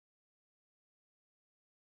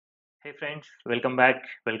Hey friends, welcome back.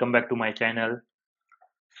 Welcome back to my channel.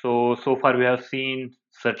 So far we have seen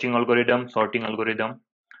searching algorithm, sorting algorithm,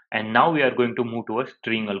 and now we are going to move towards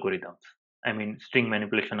string algorithms. I mean string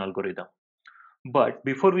manipulation algorithm. But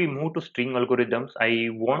before we move to string algorithms, I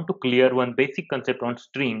want to clear one basic concept on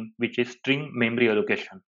string, which is string memory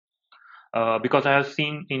allocation. Because I have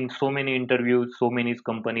seen in so many interviews, so many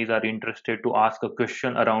companies are interested to ask a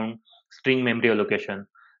question around string memory allocation,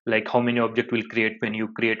 like how many objects will create when you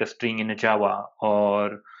create a string in a Java,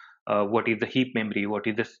 or what is the heap memory, what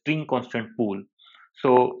is the string constant pool.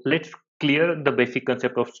 So let's clear the basic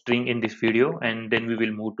concept of string in this video, and then we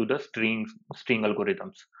will move to the string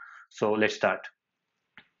algorithms. So let's start.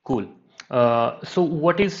 Cool. So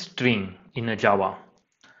what is string in a Java?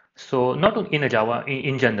 So not in a Java,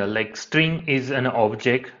 in general, like string is an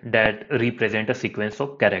object that represent a sequence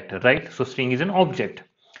of character, right? So string is an object.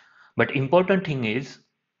 But important thing is,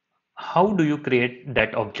 how do you create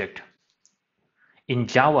that object? In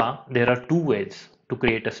Java, there are two ways to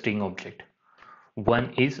create a string object.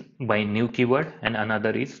 One is by new keyword and another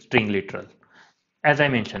is string literal. As I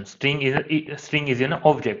mentioned, string is an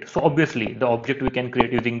object. So obviously the object we can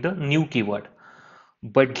create using the new keyword.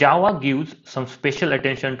 But Java gives some special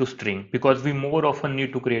attention to string because we more often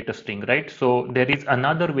need to create a string, right? So there is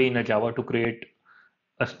another way in a Java to create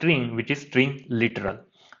a string, which is string literal.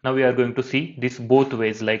 Now we are going to see this both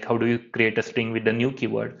ways, like how do you create a string with the new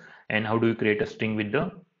keyword and how do you create a string with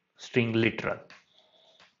the string literal.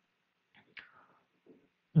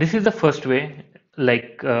 This is the first way,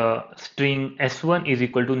 like string s1 is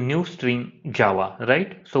equal to new string Java,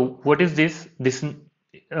 right? So what is this? This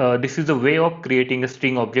is the way of creating a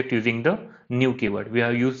string object using the new keyword. We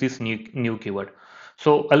have used this new keyword.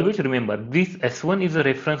 So always remember, this s1 is a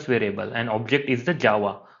reference variable and object is the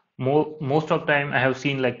Java. Most of time I have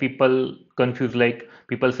seen like people confuse, like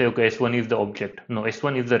people say, okay, s1 is the object. No,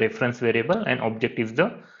 s1 is the reference variable and object is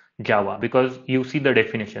the Java, because you see the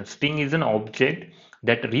definition. String is an object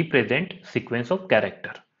that represent sequence of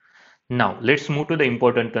character. Now let's move to the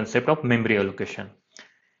important concept of memory allocation.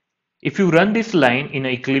 If you run this line in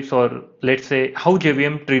Eclipse, or let's say how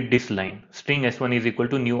JVM treat this line, string s1 is equal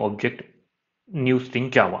to new object, new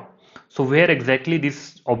string Java. So where exactly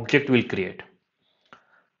this object will create?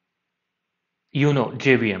 You know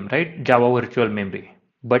JVM, right? Java Virtual Memory.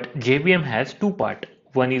 But JVM has two parts.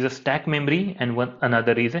 One is a stack memory and one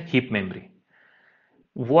another is a heap memory.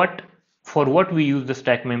 What For what we use the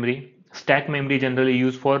stack memory? Stack memory generally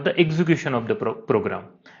used for the execution of the program,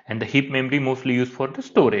 and the heap memory mostly used for the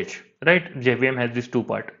storage, right? JVM has these two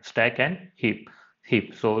part, stack and heap.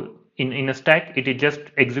 So in a stack it is just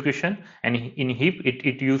execution, and in heap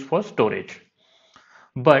it used for storage.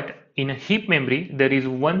 But in a heap memory there is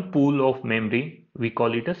one pool of memory, we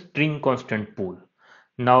call it a string constant pool.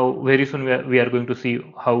 Now very soon we are going to see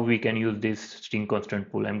how we can use this string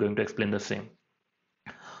constant pool. I'm going to explain the same.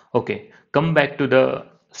 Okay, come back to the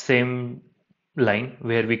same line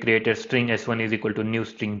where we created string s1 is equal to new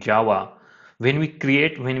string Java. When we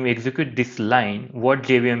execute this line, what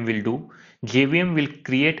JVM will do? JVM will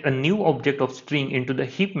create a new object of string into the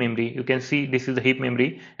heap memory. You can see this is the heap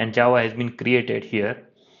memory and Java has been created here.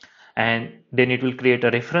 And then it will create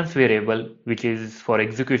a reference variable which is for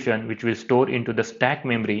execution, which will store into the stack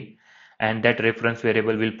memory, and that reference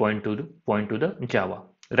variable will point to the Java,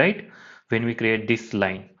 right? When we create this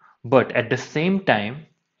line. But at the same time,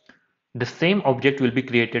 the same object will be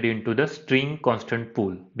created into the string constant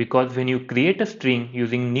pool, because when you create a string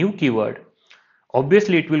using new keyword,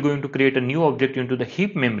 obviously it will going to create a new object into the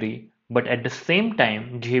heap memory, but at the same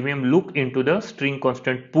time JVM look into the string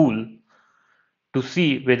constant pool to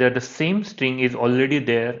see whether the same string is already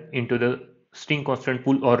there into the string constant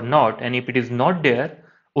pool or not, and if it is not there,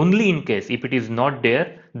 only in case if it is not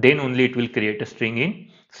there, then only it will create a string in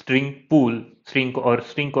string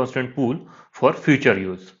constant pool for future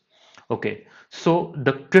use. Okay, so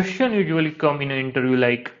the question usually come in an interview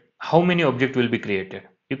like how many objects will be created.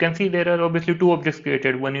 You can see there are obviously two objects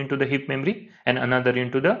created, one into the heap memory and another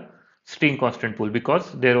into the string constant pool,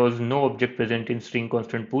 because there was no object present in string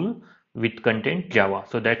constant pool with content Java.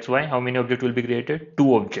 So that's why how many objects will be created?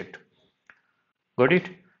 Two objects. Got it?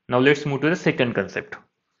 Now let's move to the second concept,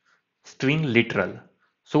 string literal.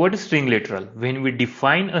 So what is string literal? When we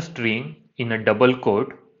define a string in a double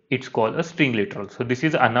quote, it's called a string literal. So this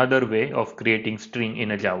is another way of creating string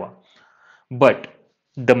in a Java. But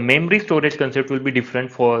the memory storage concept will be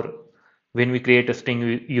different for when we create a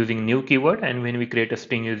string using new keyword and when we create a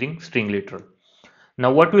string using string literal.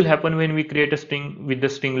 Now what will happen when we create a string with the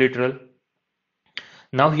string literal?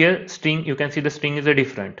 Now here string, you can see the string is a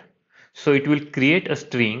different. So it will create a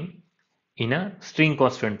string in a string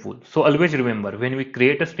constant pool. So always remember, when we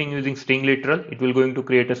create a string using string literal, it will going to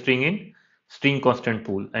create a string in string constant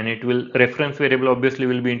pool, and it will reference variable obviously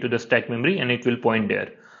will be into the stack memory and it will point there.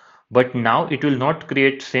 But now it will not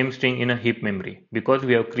create same string in a heap memory because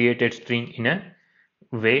we have created string in a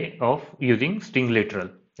way of using string literal,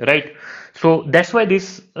 right? So that's why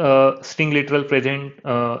this string literal present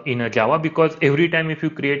in a Java, because every time if you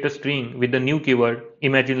create a string with the new keyword,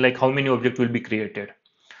 imagine like how many objects will be created.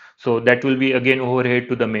 So that will be again overhead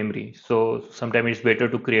to the memory. So sometimes it's better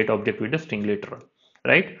to create object with the string literal,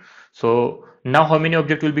 right? So now how many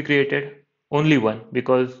objects will be created? Only one,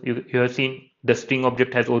 because you have seen the string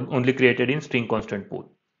object has only created in string constant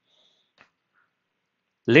pool.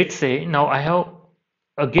 Let's say now I have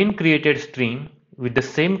again created string with the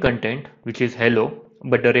same content, which is hello,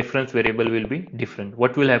 but the reference variable will be different.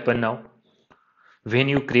 What will happen now? When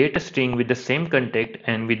you create a string with the same content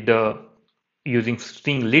and with the using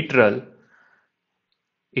string literal,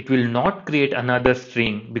 it will not create another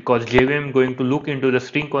string because JVM going to look into the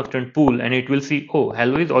string constant pool and it will see, oh,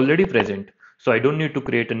 hello is already present, so I don't need to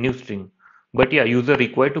create a new string. But yeah, user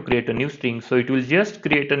required to create a new string, so it will just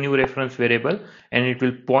create a new reference variable and it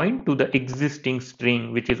will point to the existing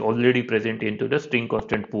string which is already present into the string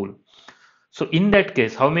constant pool. So in that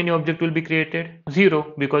case, how many objects will be created?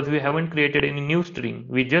 Zero, because we haven't created any new string.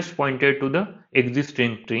 We just pointed to the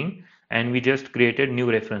existing string and we just created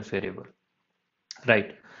new reference variable.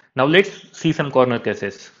 Right. Now let's see some corner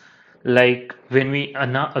cases. Like when we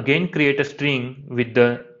again create a string with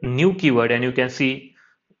the new keyword, and you can see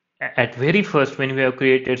at very first when we have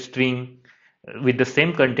created string with the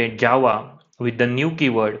same content Java with the new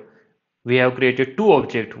keyword, we have created two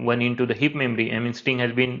objects, one into the heap memory. I mean, string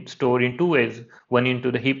has been stored in two ways, one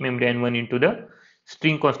into the heap memory and one into the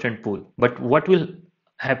string constant pool. But what will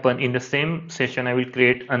happen in the same session? I will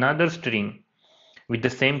create another string with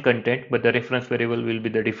the same content, but the reference variable will be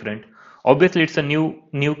the different. Obviously it's a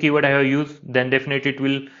new keyword I have used, then definitely it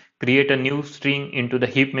will create a new string into the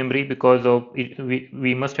heap memory because of it,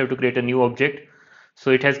 we must have to create a new object.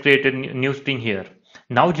 So it has created new string here.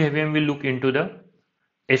 Now JVM will look into the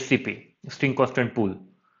SCP, string constant pool,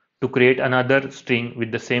 to create another string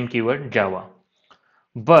with the same keyword Java.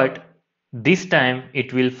 But this time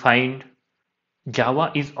it will find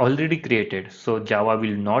Java is already created, so Java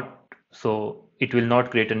will not, so it will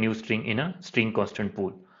not create a new string in a string constant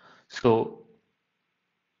pool. So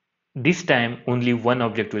this time only one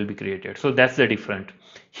object will be created. So that's the difference.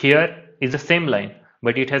 Here is the same line,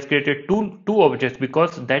 but it has created two objects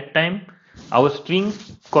because that time our string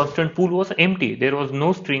constant pool was empty. There was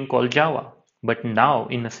no string called Java. But now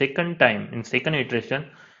in the second time, in second iteration,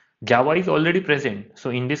 Java is already present. So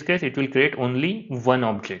in this case, it will create only one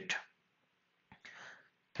object.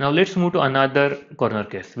 Now let's move to another corner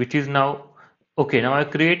case, which is now, okay, now I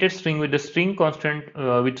created string with the string constant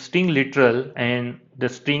with string literal and the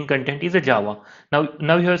string content is a Java.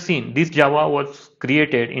 Now you have seen this Java was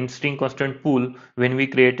created in string constant pool when we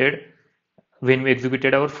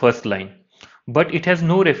executed our first line, but it has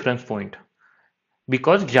no reference point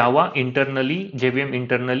because Java internally, JVM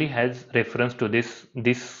internally has reference to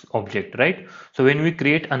this object, right? So when we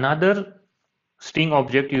create another string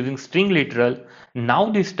object using string literal, now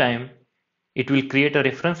this time it will create a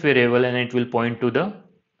reference variable and it will point to the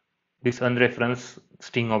this unreferenced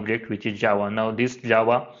string object which is Java. Now this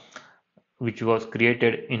Java which was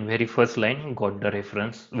created in very first line got the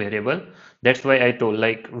reference variable. That's why I told,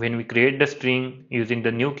 like, when we create the string using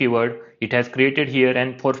the new keyword, it has created here,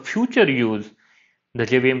 and for future use the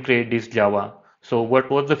JVM create this Java. So what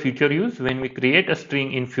was the future use? When we create a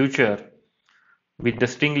string in future with the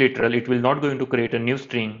string literal, it will not going to create a new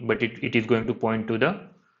string, but it is going to point to the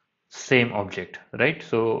same object, right?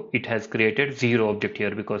 So it has created zero object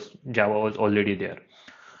here because Java was already there.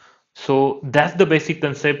 So that's the basic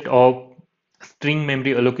concept of string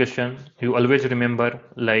memory allocation. You always remember,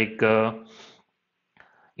 like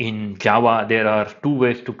in Java, there are two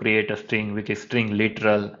ways to create a string, which is string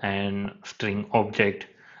literal and string object,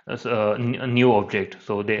 a new object.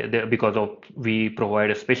 So because of we provide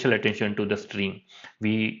a special attention to the string,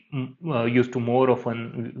 we used to more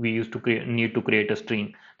often we used to need to create a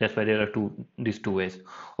string. That's why there are these two ways.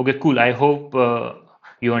 Okay, cool. I hope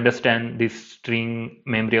you understand this string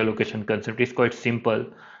memory allocation concept. It's quite simple.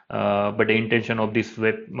 But the intention of this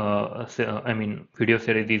video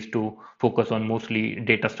series is to focus on mostly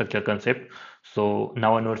data structure concept. So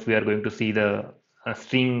now onwards we are going to see the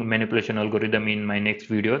string manipulation algorithm in my next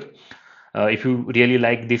videos. If you really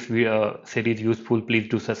like this series useful, please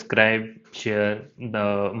do subscribe, share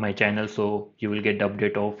my channel so you will get the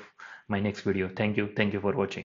update of my next video. Thank you for watching.